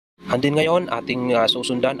And then ngayon, ating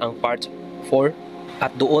susundan ang part 4.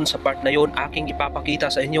 At doon sa part na yon, aking ipapakita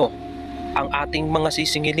sa inyo ang ating mga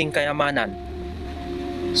sisingiling kayamanan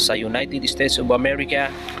sa United States of America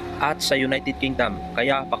at sa United Kingdom.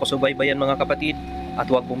 Kaya pakisubaybayan mga kapatid at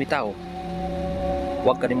huwag bumitaw.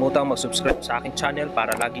 Huwag kalimutang mag-subscribe sa aking channel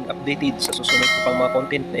para laging updated sa susunod ko pang mga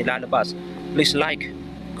content na ilalabas. Please like,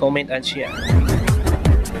 comment, and share.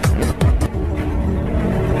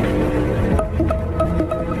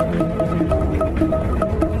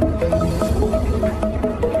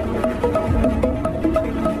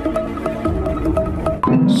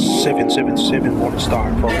 Seven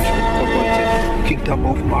Morningstar Provision Incorporated, Kingdom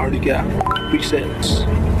of MAHARLIKA presents.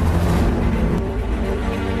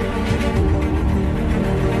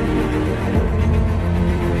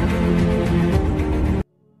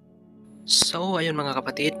 So ayun mga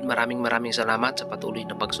kapatid, maraming salamat sa patuloy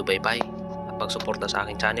na pagsubaybay at pagsuporta sa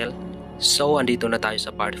aking channel. So andito na tayo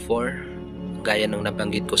sa part 4. Gaya ng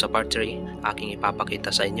nabanggit ko sa part 3, aking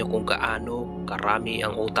ipapakita sa inyo kung gaano karami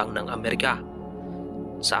ang utang ng Amerika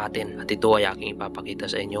sa atin, at ito ay aking ipapakita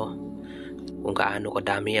sa inyo kung gaano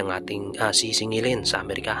kadami ang ating sisingilin sa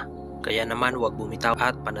Amerika. Kaya naman huwag bumitaw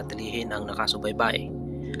at panatilihin ang nakasubaybay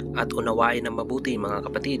at unawain ng mabuti mga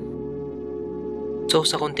kapatid. So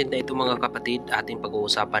sa content na ito mga kapatid, ating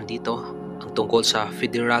pag-uusapan dito ang tungkol sa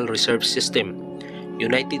Federal Reserve System,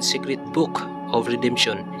 United Secret Book of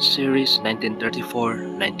Redemption, Series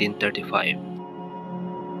 1934-1935.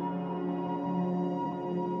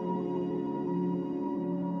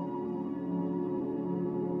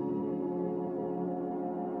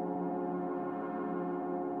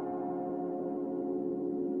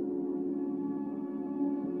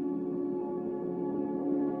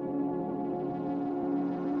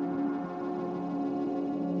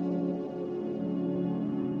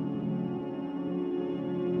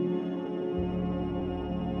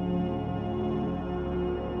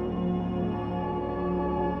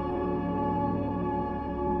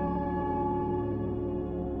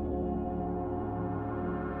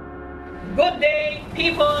 Good day,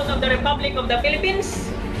 people of the Republic of the Philippines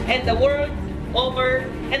and the world over,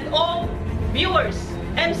 and all viewers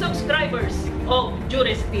and subscribers of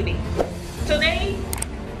Juris TV. Today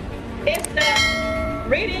is the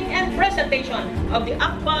reading and presentation of the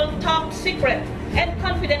actual top secret and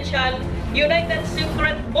confidential United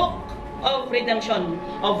Secret Book of Redemption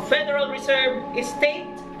of Federal Reserve State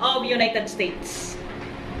of United States.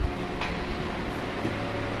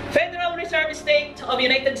 Federal Reserve State of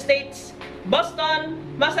United States, Boston,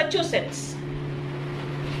 Massachusetts.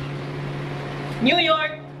 New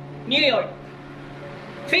York, New York.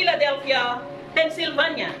 Philadelphia,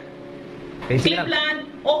 Pennsylvania. Cleveland,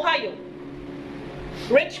 Ohio.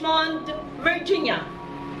 Richmond, Virginia.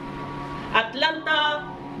 Atlanta,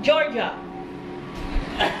 Georgia.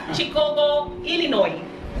 Chicago, Illinois.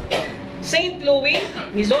 St. Louis,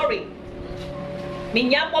 Missouri.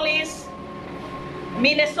 Minneapolis,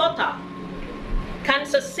 Minnesota.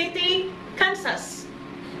 Kansas City, Kansas.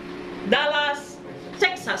 Dallas,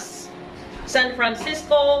 Texas. San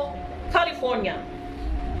Francisco, California.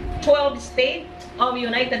 12 states of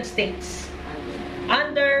United States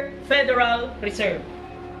under Federal Reserve.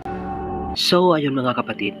 So ayun mga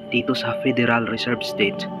kapatid, dito sa Federal Reserve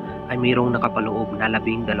State ay mayroong nakapaloob na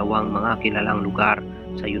 12 mga kilalang lugar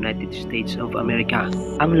sa United States of America.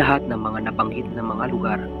 Ang lahat ng mga nabanggit na mga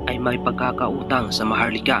lugar ay may pagkakautang sa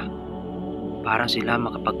Maharlika. Para sila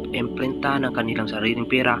makapag-imprenta ng kanilang sariling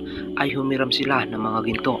pera ay humiram sila ng mga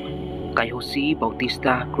ginto kay Jose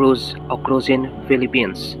Bautista Cruz o Cruzin,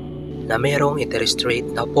 Philippines, na mayroong interest rate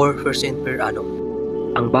na 4% per annum.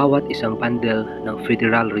 Ang bawat isang bundle ng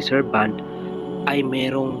Federal Reserve Bond ay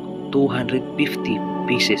mayroong 250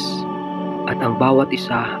 pieces at ang bawat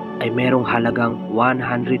isa ay mayroong halagang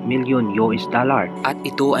 100 million US dollar at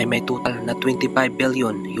ito ay may total na 25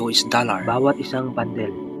 billion US dollar bawat isang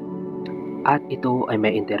bundle. At ito ay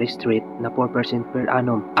may interest rate na 4% per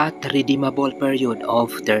annum at redeemable period of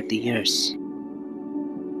 30 years.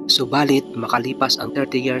 Subalit makalipas ang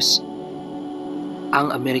 30 years, ang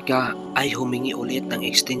Amerika ay humingi ulit ng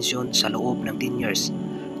extension sa loob ng 10 years.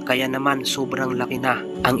 Kaya naman sobrang laki na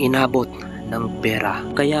ang inabot ng pera.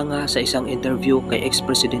 Kaya nga sa isang interview kay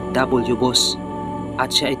ex-President W. Bush at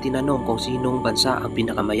siya ay tinanong kung sinong bansa ang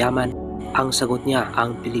pinakamayaman, ang sagot niya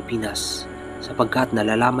ang Pilipinas, sapagkat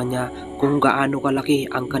nalalaman niya kung gaano kalaki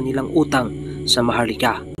ang kanilang utang sa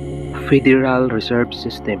Maharlika. Federal Reserve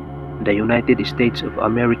System, the United States of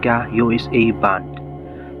America USA Bond,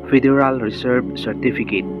 Federal Reserve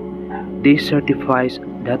Certificate. This certifies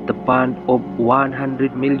that the bond of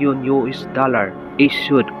 100 million US dollar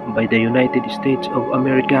issued by the United States of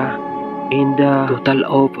America in the total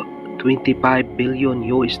of $25 billion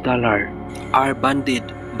are bonded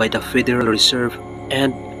by the Federal Reserve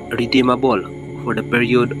and redeemable for the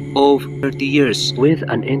period of 30 years with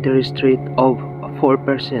an interest rate of 4%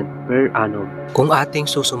 per annum. Kung ating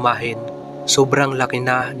susumahin, sobrang laki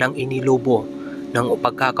na ng inilubo ng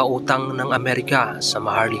pagkakautang ng Amerika sa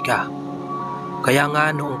Maharlika. Kaya nga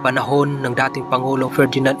noong panahon ng dating Pangulong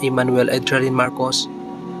Ferdinand Emmanuel Adrian Marcos,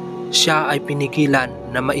 siya ay pinigilan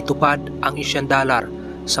na maitupad ang $1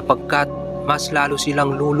 sapagkat mas lalo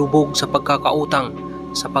silang lulubog sa pagkakautang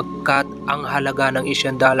sapagkat ang halaga ng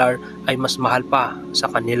 $1 ay mas mahal pa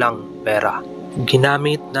sa kanilang pera.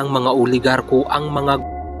 Ginamit ng mga oligarko ang mga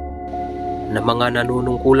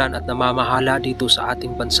nanunungkulan at namamahala dito sa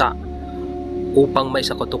ating bansa upang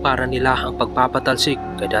maisakatuparan nila ang pagpapatalsik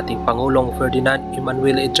kay dating Pangulong Ferdinand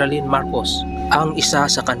Emmanuel Adrian Marcos. Ang isa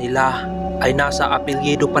sa kanila ay nasa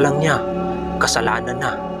apelyido pa lang niya, kasalanan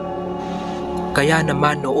na. Kaya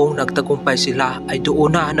naman noong nagtagumpay sila ay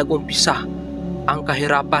doon na nagumpisa ang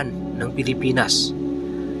kahirapan ng Pilipinas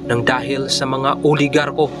nang dahil sa mga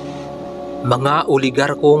oligarko. Mga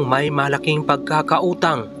oligarkong may malaking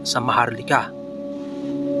pagkakautang sa Maharlika.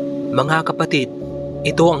 Mga kapatid,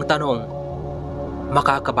 ito ang tanong,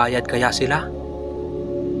 makakabayad kaya sila?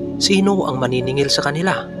 Sino ang maniningil sa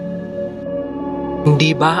kanila?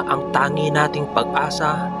 Hindi ba ang tangi nating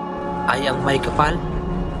pag-asa ay ang may kapal,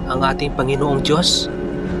 ang ating Panginoong Diyos?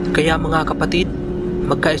 Kaya mga kapatid,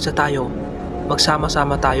 magkaisa tayo,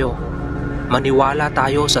 magsama-sama tayo, maniwala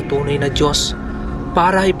tayo sa tunay na Diyos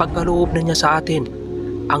para ipagkaloob na niya sa atin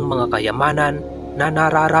ang mga kayamanan na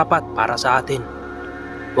nararapat para sa atin.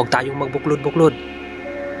 Huwag tayong magbuklod-buklod.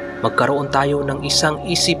 Magkaroon tayo ng isang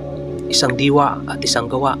isip, isang diwa at isang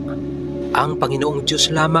gawa. Ang Panginoong Diyos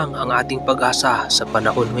lamang ang ating pag-asa sa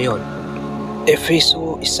panahon ngayon.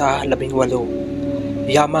 Efeso 1:18.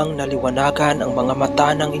 Yamang naliwanagan ang mga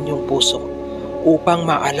mata ng inyong puso upang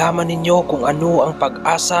maalaman ninyo kung ano ang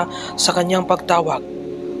pag-asa sa kanyang pagtawag,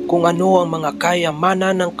 kung ano ang mga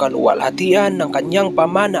kayamanan ng kaluwalhatian ng kanyang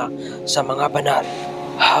pamana sa mga banal.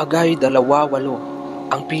 Hagay 2:8.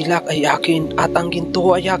 Ang pilak ay akin at ang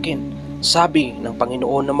ginto ay akin, sabi ng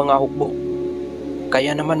Panginoon ng mga hukbo.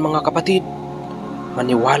 Kaya naman mga kapatid,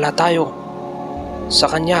 maniwala tayo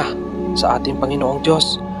sa Kanya, sa ating Panginoong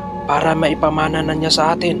Diyos, para maipamana na niya sa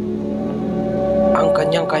atin ang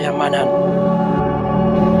kanyang kayamanan.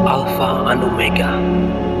 Alpha and Omega,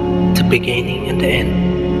 the beginning and the end,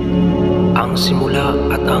 ang simula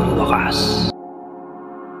at ang wakas.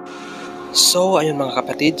 So ayun mga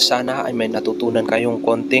kapatid, sana ay may natutunan kayong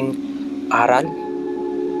konting aral.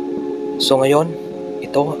 So ngayon,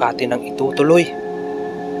 ito atin ang itutuloy.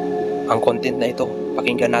 Ang content na ito,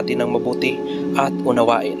 pakinggan natin ng mabuti at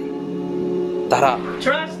unawain. Tara!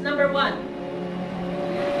 Trust number 1.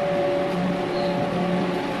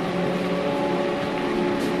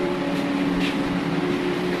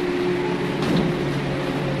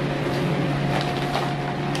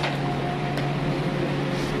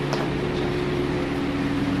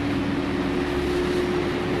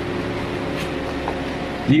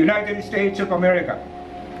 The United States of America,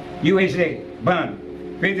 USA, bond,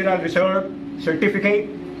 Federal Reserve certificate,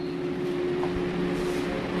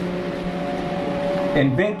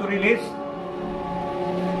 inventory list,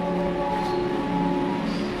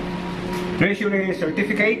 Treasury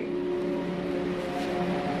certificate,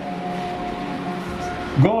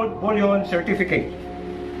 gold bullion certificate,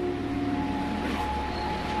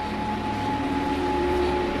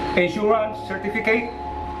 insurance certificate,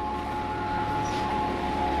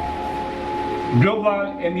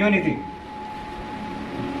 global immunity,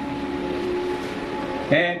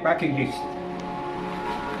 and packing list.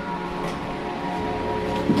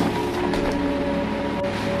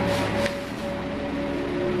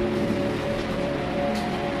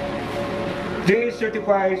 This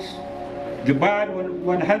certifies the bond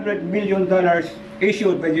 $100 million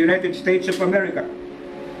issued by the United States of America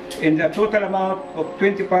in the total amount of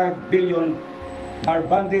 $25 billion are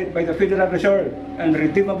bonded by the Federal Reserve and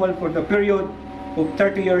redeemable for the period of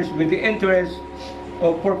 30 years with the interest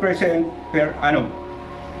of 4% per annum.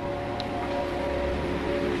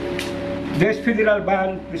 This Federal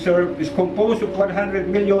Bond Reserve is composed of $100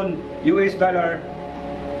 million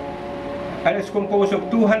and is composed of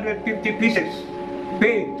 250 pieces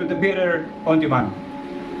paid to the bidder on demand.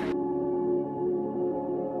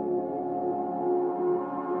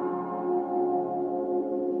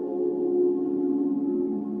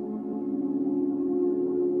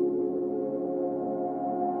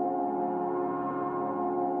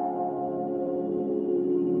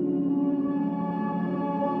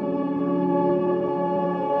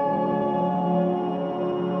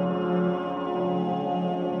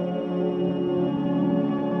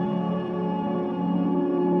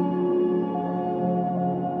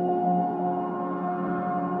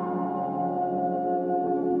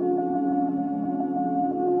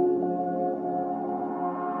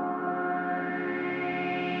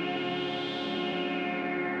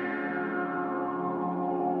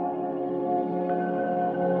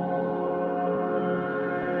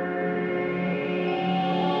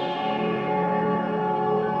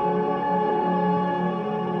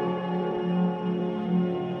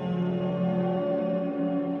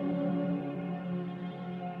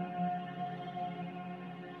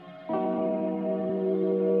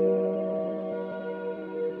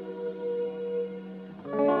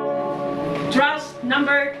 Trust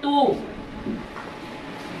number 2.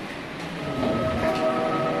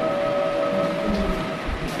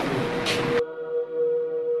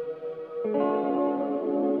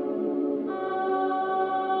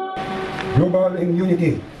 Global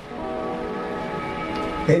immunity,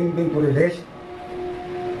 inventory list,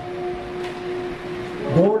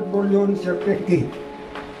 gold bullion certificate,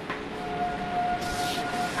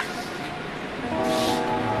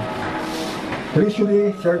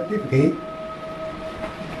 treasury certificate,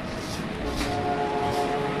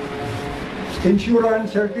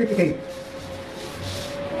 insurance certificate,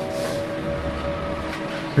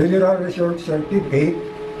 Federal Reserve certificate,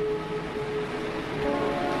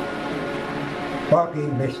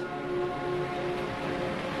 packing list.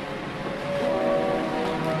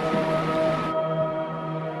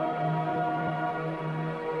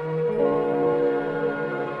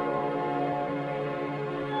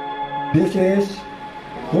 This is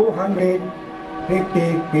 250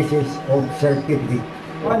 pieces of certificate,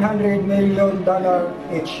 $100 million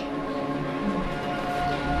each.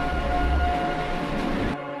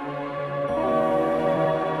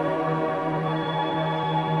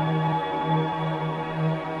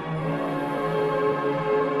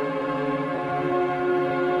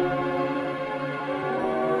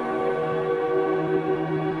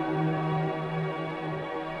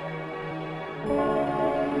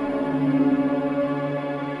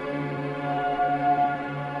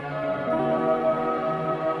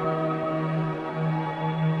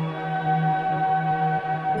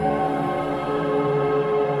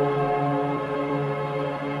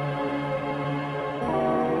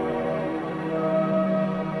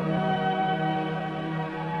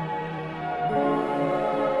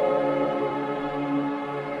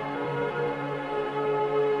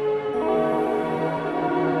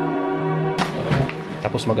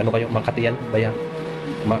 Tapos magano kayo, makatiyan, baya,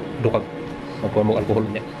 dukag, magkuha mo alcohol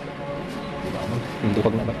niya.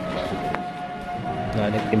 Dukag na ba?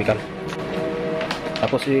 Na chemical.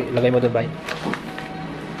 Tapos ilagay mo doon, bay.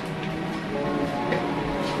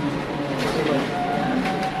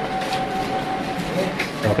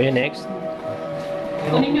 Okay, next.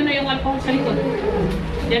 Kunin nyo na yung alcohol sa likod.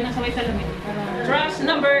 Diyan nasa may salamin. Trust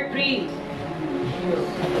number 3.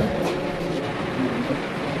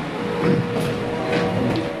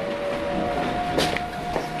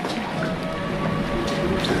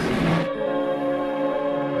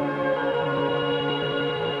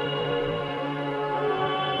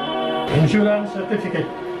 Insurance certificate.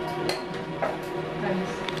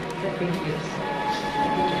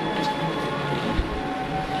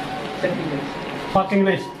 Packing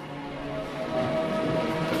list.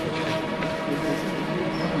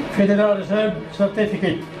 Federal Reserve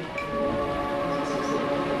certificate.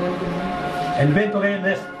 Inventory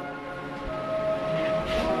list.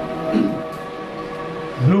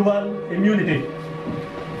 Global immunity.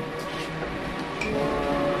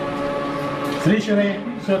 Treasury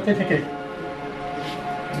certificate.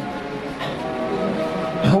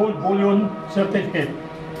 Gold bullion certificate.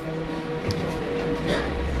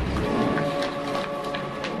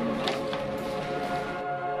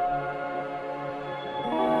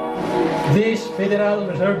 This Federal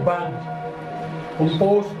Reserve Bond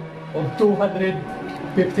composed of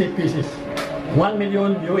 250 pieces, $1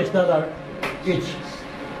 million each.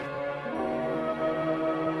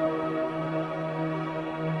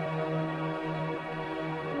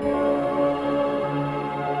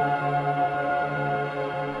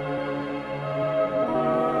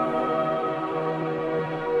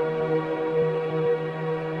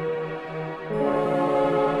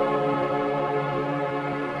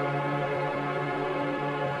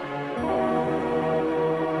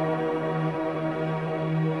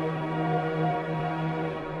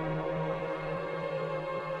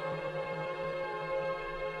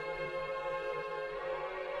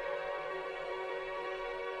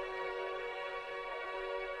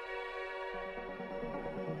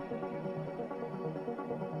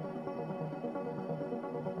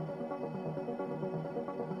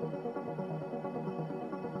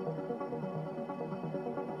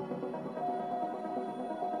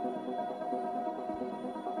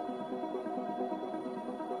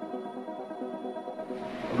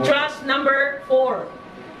 Trust number 4.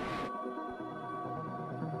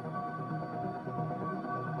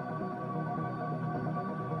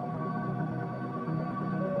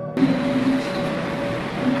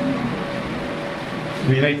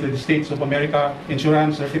 United States of America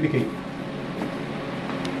Insurance Certificate.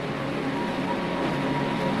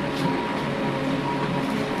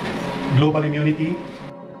 Global immunity.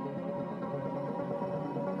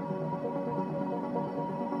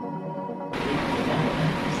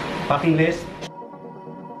 packing list,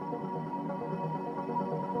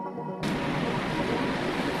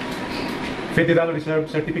 Federal Reserve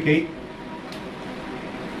Certificate,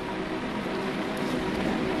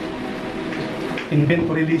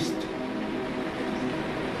 inventory list,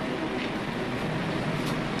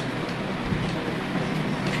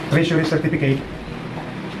 Treasury Certificate,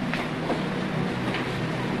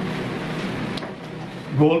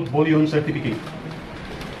 Gold Bullion Certificate.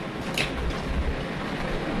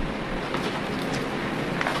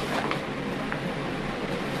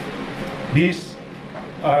 These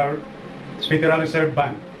are Federal Reserve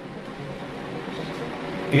Bank.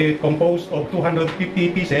 It composed of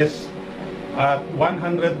 250 pieces at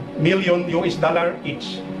 100 million US dollar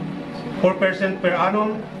each. 4% per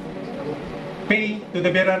annum, pay to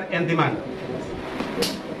the bearer and demand.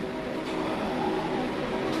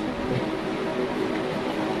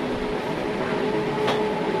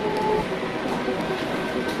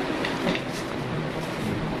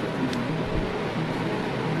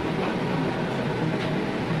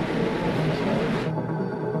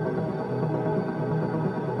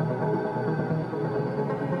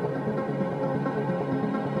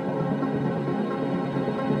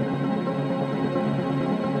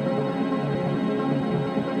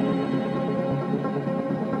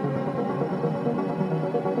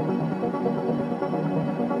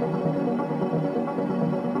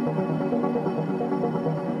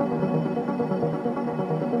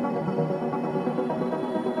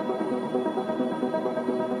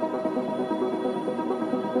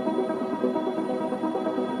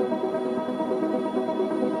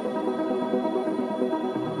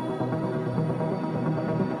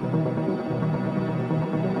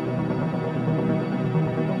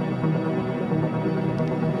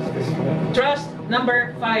 Trust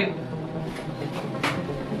number 5.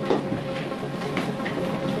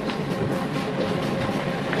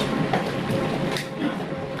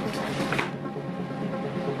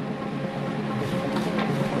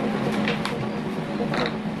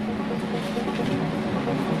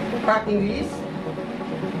 Packing list,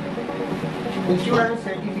 insurance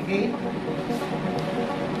certificate,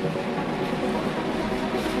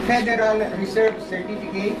 Federal Reserve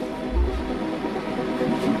Certificate,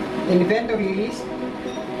 inventory list,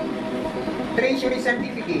 Treasury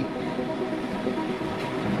Certificate,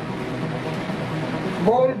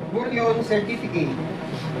 Gold Bullion Certificate,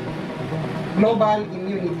 Global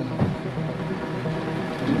Immunity.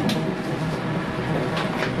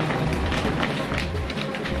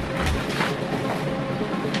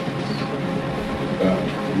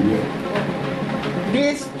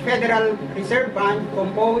 This Federal Reserve Bond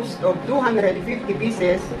composed of 250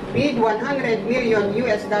 pieces paid 100 million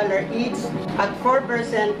US dollar each at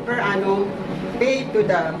 4% per annum paid to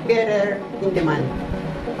the bearer in demand.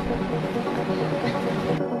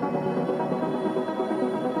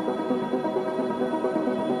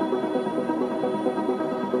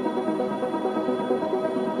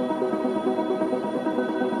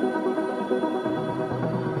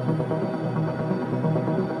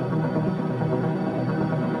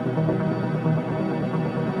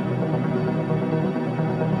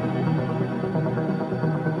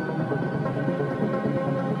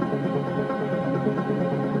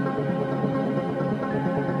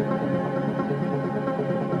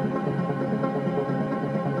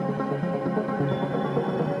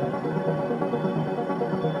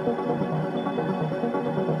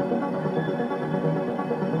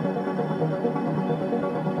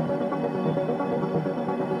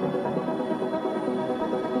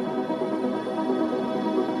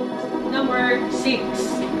 Number 6.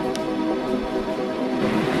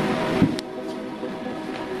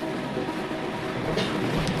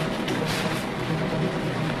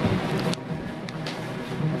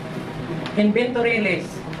 Inventory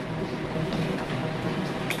list,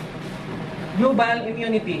 Global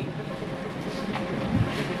Immunity,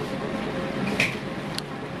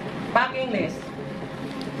 Packing list,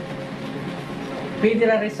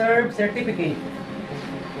 Federal Reserve Certificate,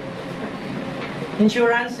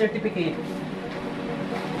 Insurance Certificate,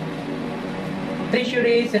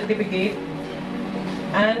 Treasury Certificate,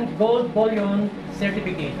 and Gold Bullion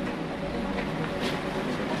Certificate.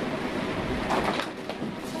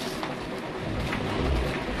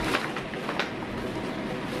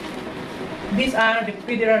 These are the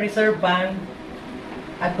Federal Reserve Bank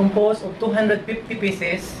at composed of 250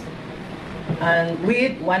 pieces and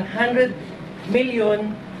with 100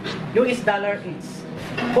 million US dollar each.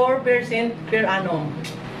 4% per annum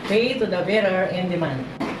paid to the bearer in demand.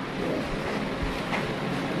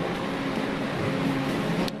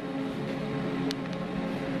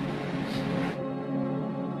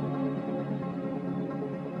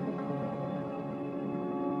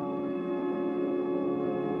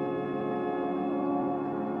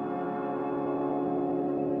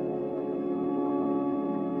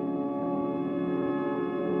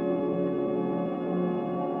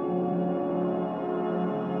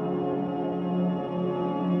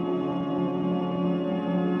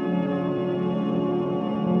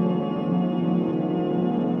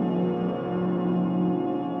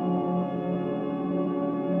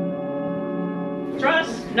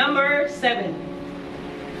 number 7.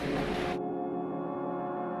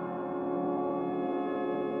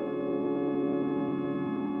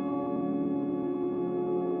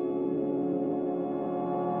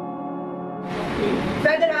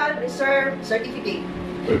 Federal Reserve Certificate.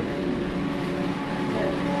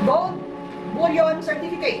 Gold Bullion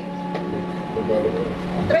Certificate.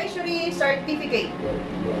 Treasury Certificate.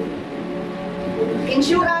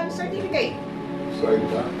 Insurance Certificate.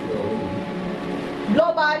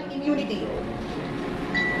 Global Immunity.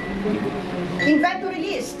 Inventory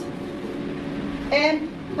List. And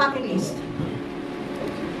Packing List.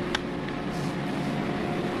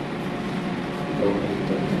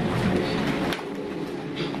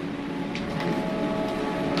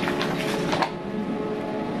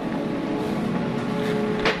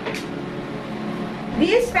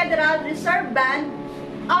 These Federal Reserve bond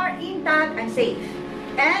are intact and safe,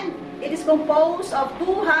 and it is composed of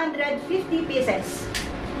 250 pieces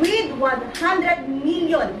with 100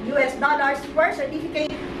 million US dollars per certificate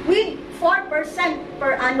with 4%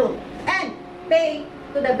 per annum and pay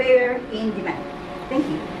to the bearer in demand. Thank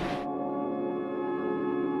you.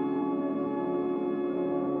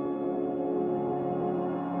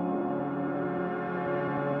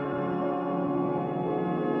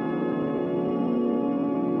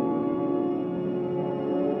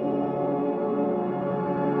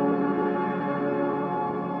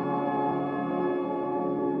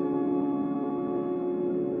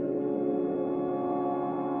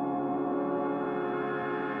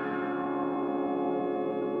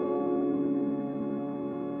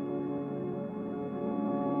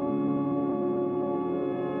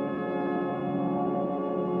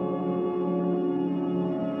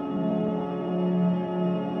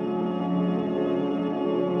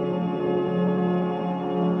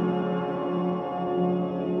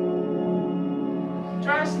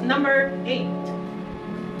 Trust number 8.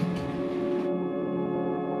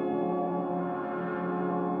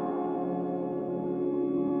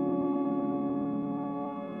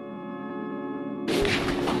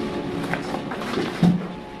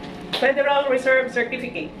 Federal Reserve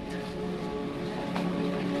Certificate.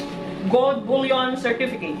 Gold Bullion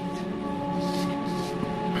Certificate.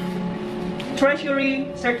 Treasury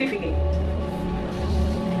Certificate.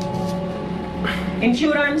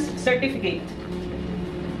 Insurance Certificate.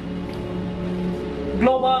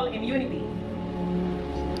 Global Immunity.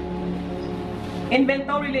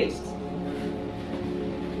 Inventory List.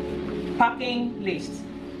 Packing List.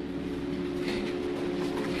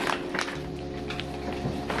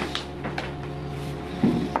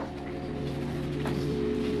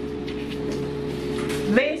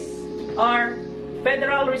 These are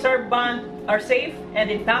Federal Reserve bonds are safe and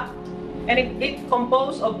intact, and it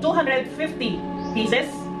composed of 250 pieces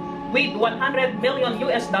with 100 million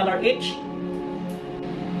US dollar each,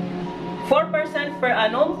 4% per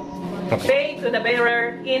annum, pay to the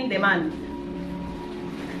bearer in demand.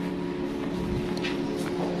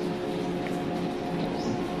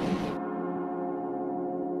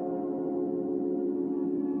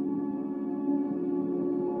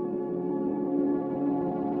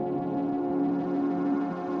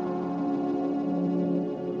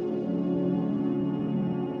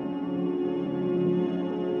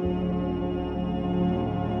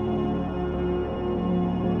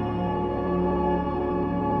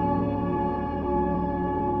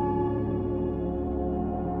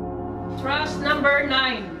 Trust number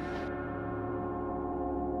 9.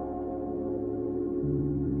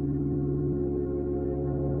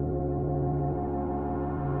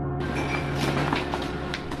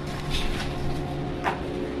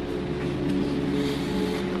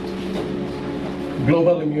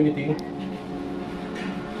 Global Immunity.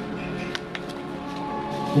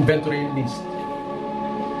 Inventory List.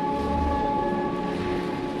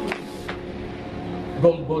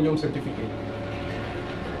 Gold Bullion Certificate.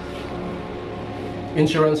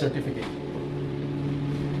 Insurance Certificate.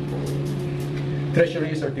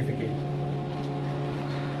 Treasury Certificate.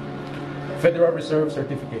 Federal Reserve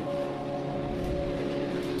Certificate.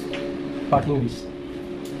 Packing List.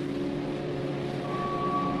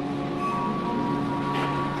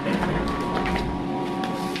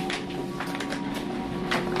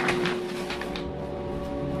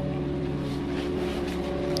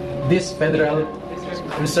 This Federal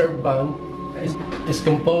Reserve bond is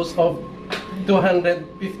composed of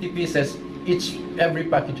 250 pieces each every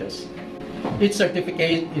packages. Each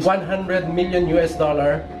certificate is 100 million US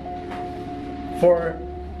dollar for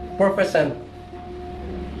 4%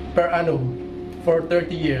 per annum for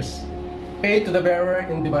 30 years. Paid to the bearer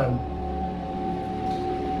in demand.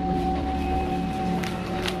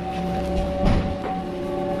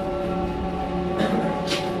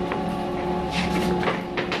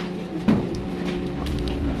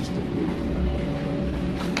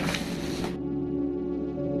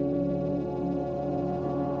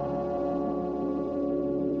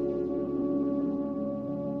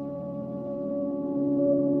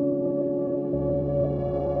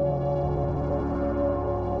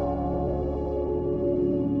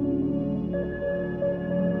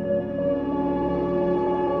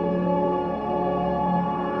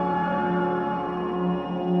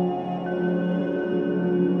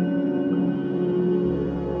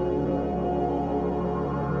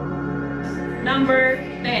 number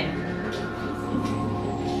 10.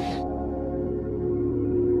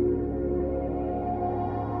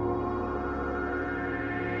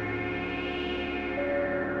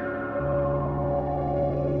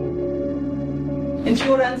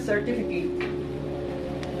 Insurance certificate,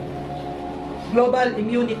 global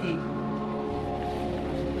immunity,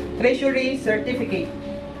 treasury certificate,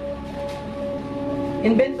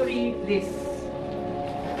 inventory list,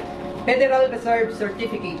 Federal Reserve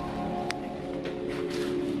certificate,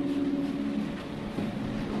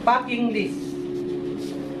 packing list,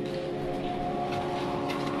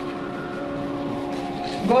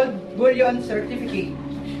 gold bullion certificate,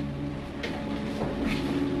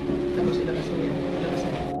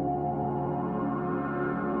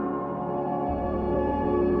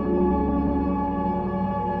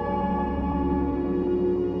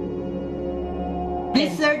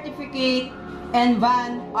 this certificate and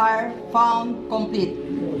van are found complete.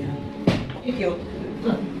 Thank you.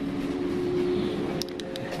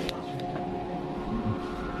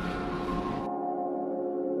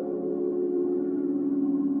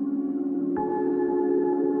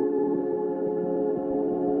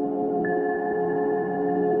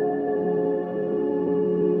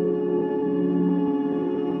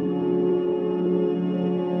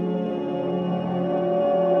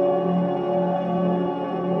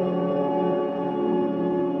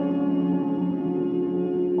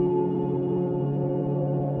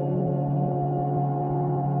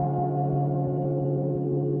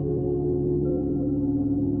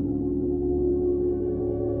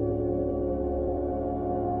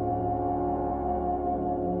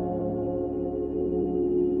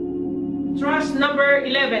 Trust number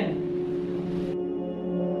 11.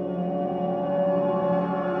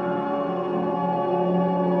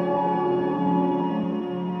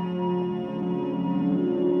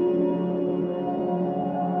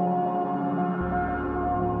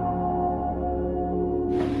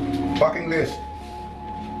 Packing list,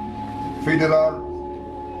 Federal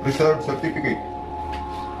Reserve Certificate,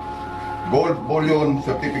 Gold Bullion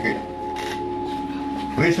Certificate,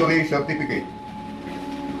 Treasury Certificate,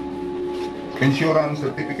 Insurance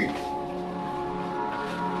Certificate,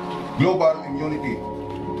 Global Immunity,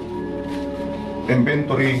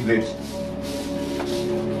 Inventory List.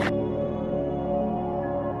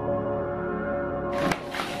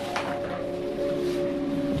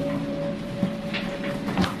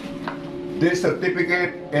 This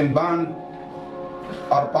certificate and bond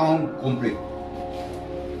are found complete.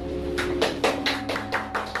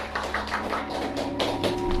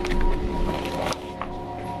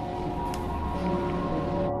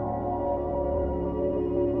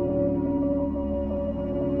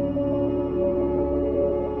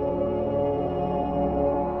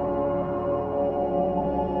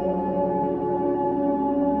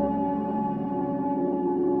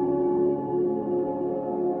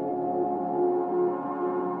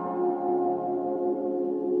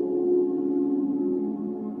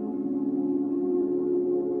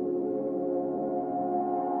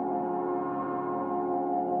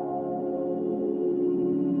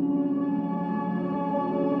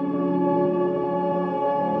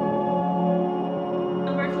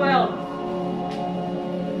 Number 12.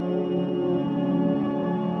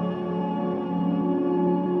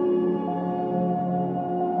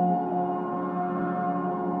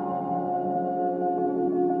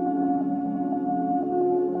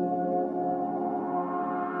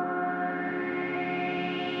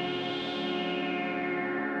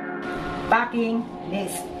 Packing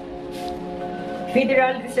list,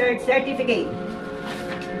 Federal Reserve Certificate,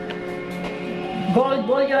 Gold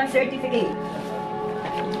Bullion Certificate,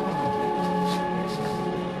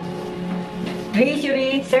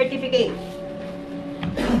 Treasury Certificate,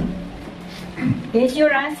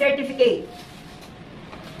 Insurance Certificate,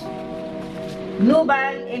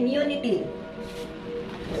 Global Immunity,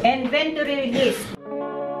 Inventory List.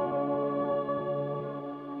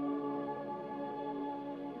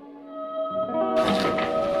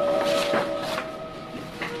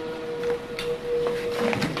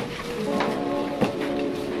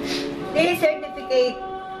 These certificate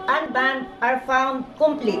and band are found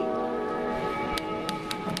complete.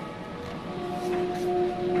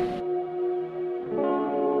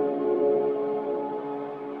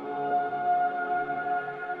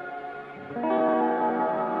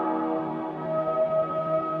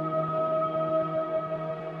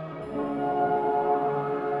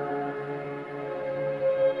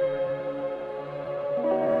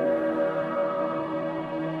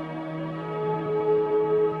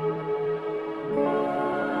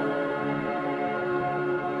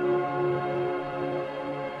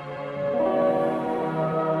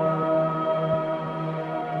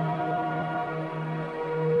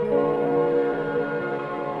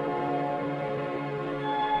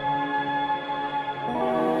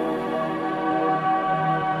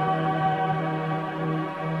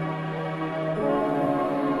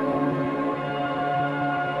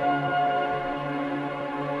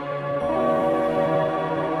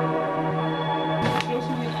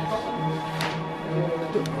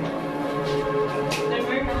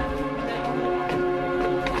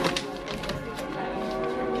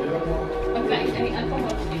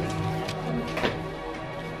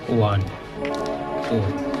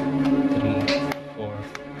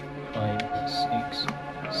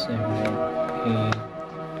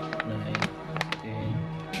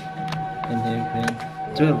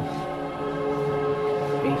 12.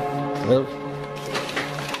 Okay, 12.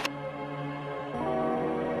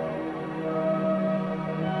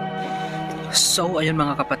 So ayun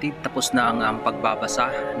mga kapatid, tapos na ang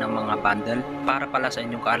pagbabasa ng mga bundle. Para pala sa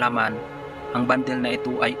inyong kaalaman, ang bundle na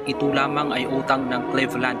ito lamang ay utang ng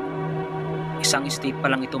Cleveland. Isang state pa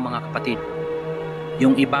lang ito mga kapatid.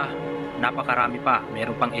 Yung iba, napakarami pa,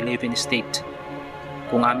 meron pang 11 state.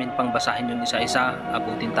 Kung amin pang basahin yung isa-isa,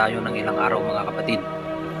 abutin tayo ng ilang araw mga kapatid.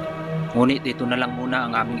 Ngunit ito na lang muna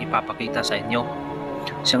ang aming ipapakita sa inyo.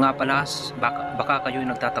 Siya nga pala, baka kayo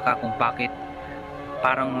nagtataka kung bakit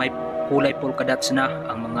parang may kulay polka dots na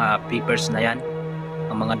ang mga papers na yan,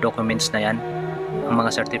 ang mga documents na yan, ang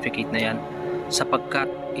mga certificate na yan,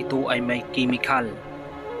 sapagkat ito ay may chemical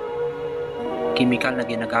na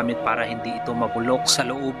ginagamit para hindi ito mabulok sa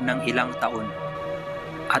loob ng ilang taon.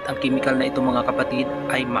 At ang chemical na ito mga kapatid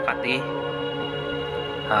ay makate,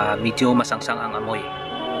 medyo masangsang ang amoy,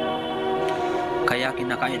 kaya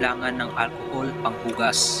kinakailangan ng alcohol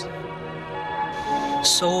panghugas.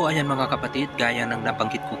 So ayan mga kapatid, gaya ng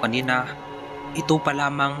nabanggit ko kanina, ito pa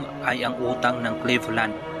lamang ay ang utang ng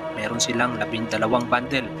Cleveland. Meron silang 12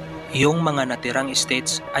 bundle. Yung mga natirang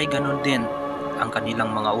states ay ganun din ang kanilang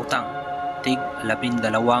mga utang, tig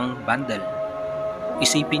 12 bundle.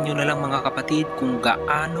 Isipin nyo na lang mga kapatid kung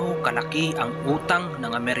gaano kalaki ang utang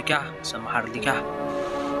ng Amerika sa Maharlika.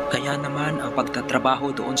 Kaya naman ang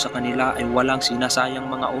pagtatrabaho doon sa kanila ay walang sinasayang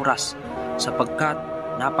mga oras, sapagkat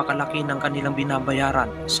napakalaki ng kanilang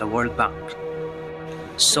binabayaran sa World Bank.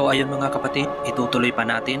 So ayun mga kapatid, itutuloy pa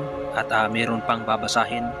natin at meron pang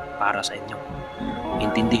babasahin para sa inyo.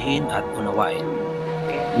 Intindihin at unawain.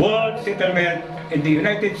 World Settlement in the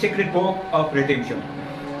United Secret Book of Redemption.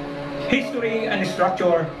 History and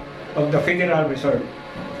structure of the Federal Reserve.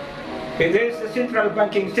 It is the central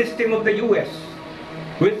banking system of the U.S.,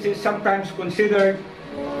 which is sometimes considered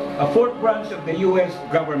a fourth branch of the U.S.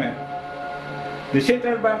 government. The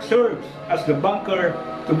central bank serves as the banker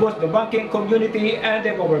to both the banking community and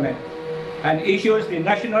the government, and issues the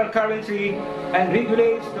national currency and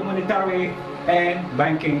regulates the monetary and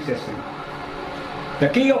banking system.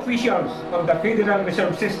 The key officials of the Federal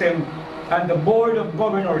Reserve System and the Board of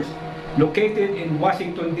Governors located in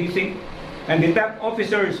Washington, D.C., and the top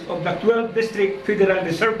officers of the 12 district Federal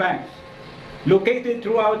Reserve Banks located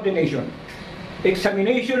throughout the nation.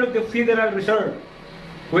 Examination of the Federal Reserve,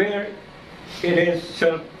 where it is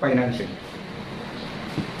self-financing.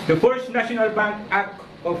 The First National Bank Act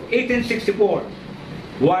of 1864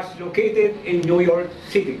 was located in New York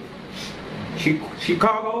City.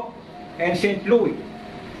 Chicago and St. Louis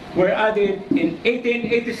were added in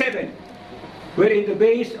 1887, wherein the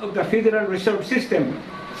base of the Federal Reserve System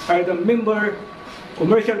are the member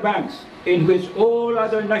commercial banks, in which all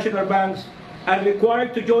other national banks are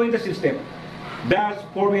required to join the system, thus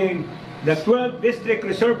forming the 12 district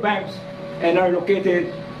reserve banks, and are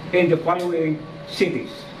located in the following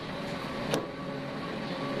cities: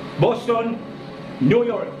 Boston, New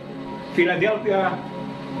York, Philadelphia,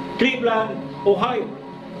 Cleveland, Ohio,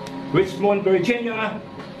 Richmond, Virginia,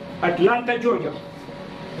 Atlanta, Georgia,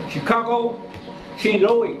 Chicago, St.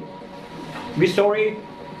 Louis, Missouri,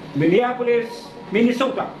 Minneapolis,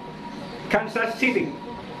 Minnesota, Kansas City,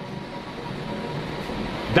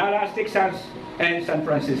 Dallas, Texas, and San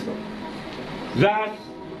Francisco. Thus,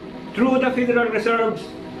 through the Federal Reserve's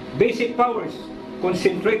basic powers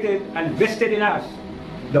concentrated and vested in us,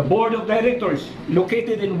 the Board of Directors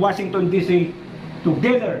located in Washington, D.C.,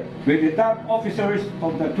 together with the top officers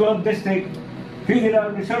of the 12 district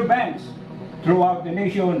Federal Reserve Banks throughout the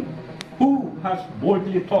nation, who has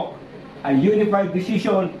boldly took a unified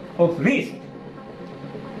decision of risk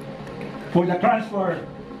for the transfer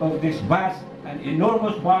of this vast and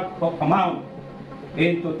enormous bulk of amount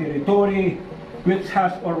into territory which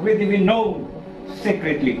has already been known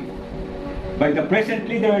secretly by the present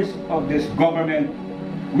leaders of this government.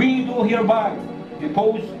 We do hereby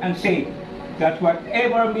depose and say that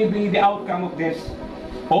whatever may be the outcome of this,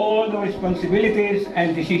 all the responsibilities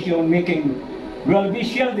and decision-making will be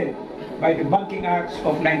shielded by the Banking Acts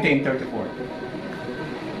of 1934.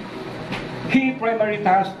 Key primary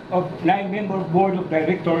task of 9-member Board of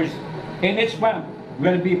Directors in each bank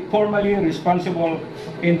will be formally responsible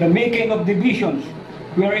in the making of divisions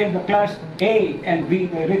wherein the Class A and B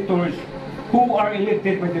directors who are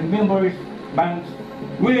elected by the members banks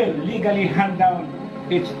will legally hand down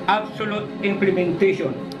its absolute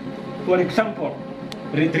implementation. For example,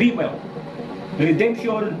 retrieval,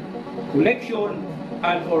 redemption, collection,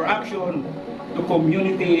 and for action to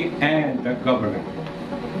community and the government.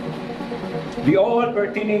 The all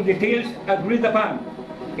pertaining details agreed upon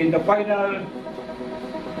in the final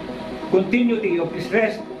continuity of this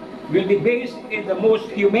rest will be based in the most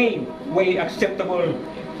humane way acceptable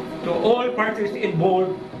to all parties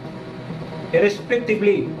involved,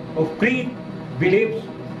 irrespectively of creed, beliefs,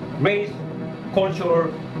 race,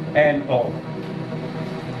 culture, and all.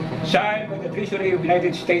 Signed by the Treasury of the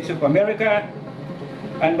United States of America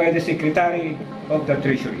and by the Secretary of the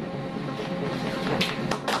Treasury.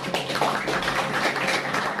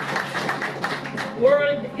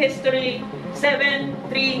 World History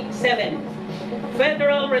 737,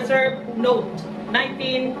 Federal Reserve Note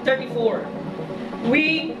 1934.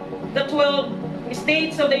 We, the 12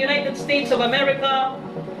 states of the United States of America,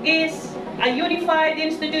 is a unified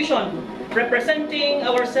institution representing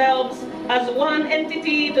ourselves as one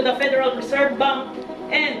entity to the Federal Reserve Bank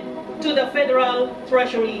and to the Federal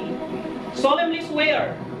Treasury. Solemnly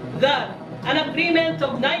swear that an agreement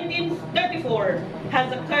of 1934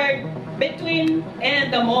 has occurred between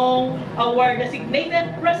and among our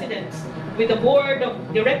designated residents with the Board of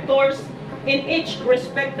Directors in each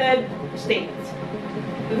respected state.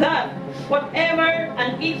 That whatever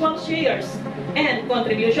unequal shares and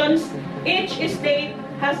contributions each state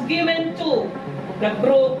has given to the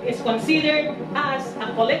group is considered as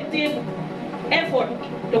a collective effort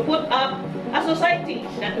to put up a society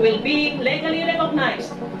that will be legally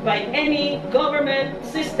recognized by any government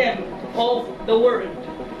system of the world.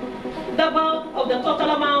 The bulk of the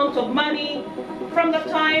total amount of money from the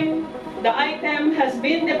time the item has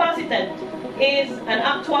been deposited is an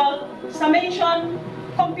actual summation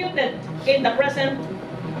computed in the present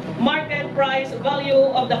market price value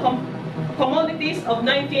of the commodities of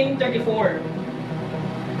 1934.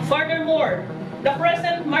 Furthermore, the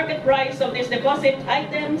present market price of these deposit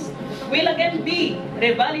items will again be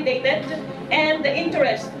revalidated, and the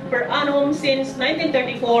interest per annum since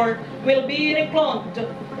 1934 will be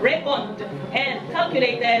reckoned and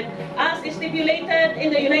calculated as stipulated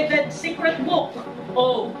in the United Secret Book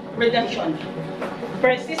of Redemption.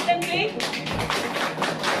 Persistently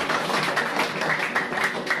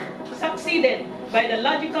succeeded by the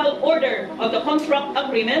logical order of the contract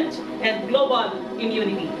agreement and global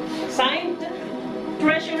immunity. Signed,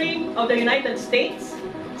 Treasury of the United States.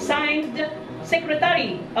 Signed,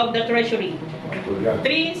 Secretary of the Treasury.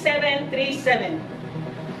 3737.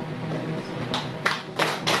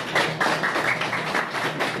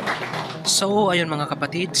 So ayun mga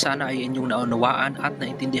kapatid, sana ay inyong naunawaan at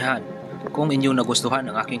naintindihan. Kung inyong nagustuhan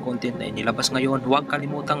ang aking content na inilabas ngayon, huwag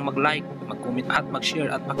kalimutang mag-like, mag-comment at mag-share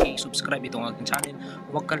at paki-subscribe itong aking channel.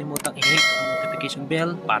 Huwag kalimutang i-hit ang notification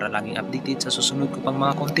bell para laging updated sa susunod ko pang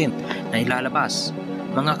mga content na ilalabas.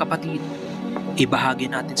 Mga kapatid, ibahagi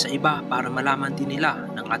natin sa iba para malaman din nila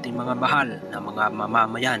ng ating mga mahal na mga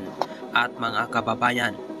mamamayan at mga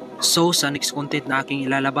kababayan. So sa next content na aking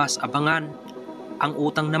ilalabas, abangan ang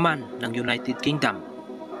utang naman ng United Kingdom.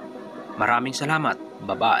 Maraming salamat.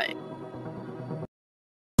 Bye-bye.